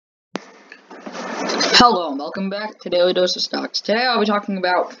Hello and welcome back to Daily Dose of Stocks. Today I'll be talking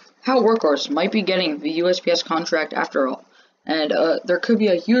about how Workhorse might be getting the USPS contract after all, and there could be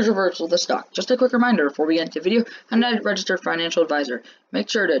a huge reversal of the stock. Just a quick reminder before we get into the video, I'm not a registered financial advisor. Make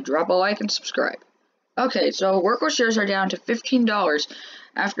sure to drop a like and subscribe. Okay, so Workhorse shares are down to $15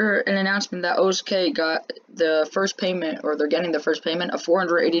 after an announcement that OSK got the first payment, or they're getting the first payment of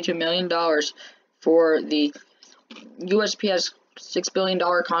 $482 million for the USPS $6 billion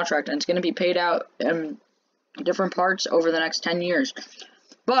contract, and it's going to be paid out in different parts over the next 10 years.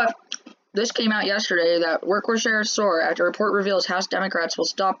 But this came out yesterday that Workhorse shares soar after a report reveals House Democrats will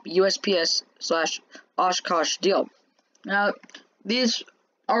stop USPS/OSK deal. Now, these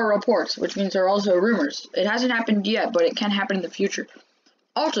are reports, which means they're also rumors. It hasn't happened yet, but it can happen in the future.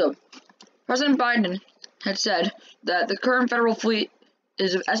 Also, President Biden had said that the current federal fleet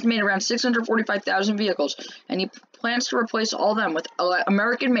is estimated around 645,000 vehicles, and he plans to replace all of them with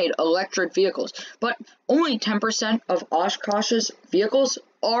American-made electric vehicles. But only 10% of OSK's vehicles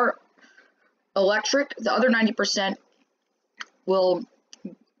are electric. The other 90% will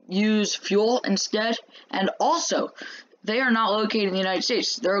use fuel instead, and also they are not located in the United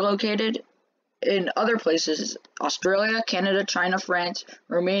States. They're located in other places: Australia, Canada, China, France,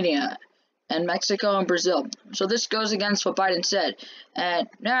 Romania, and Mexico and Brazil. So this goes against what Biden said, and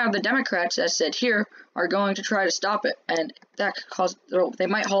now the Democrats, as said here, are going to try to stop it, and that could cause, they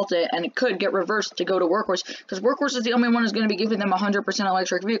might halt it, and it could get reversed to go to Workhorse, because Workhorse is the only one who's going to be giving them 100%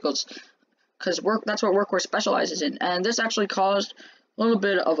 electric vehicles, because that's what Workhorse specializes in. And this actually caused a little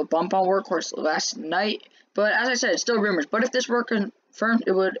bit of a bump on Workhorse last night, but as I said, it's still rumors. But if this were confirmed,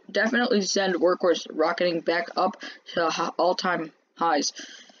 it would definitely send Workhorse rocketing back up to all-time highs,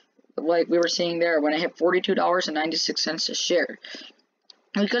 like we were seeing there when it hit $42.96 a share.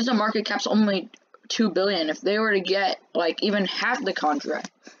 Because the market cap's only $2 billion, if they were to get like even half the contract,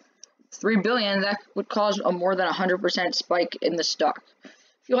 $3 billion, that would cause a more than 100% spike in the stock.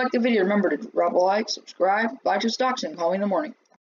 If you like the video, remember to drop a like, subscribe, buy 2 stocks, and call me in the morning.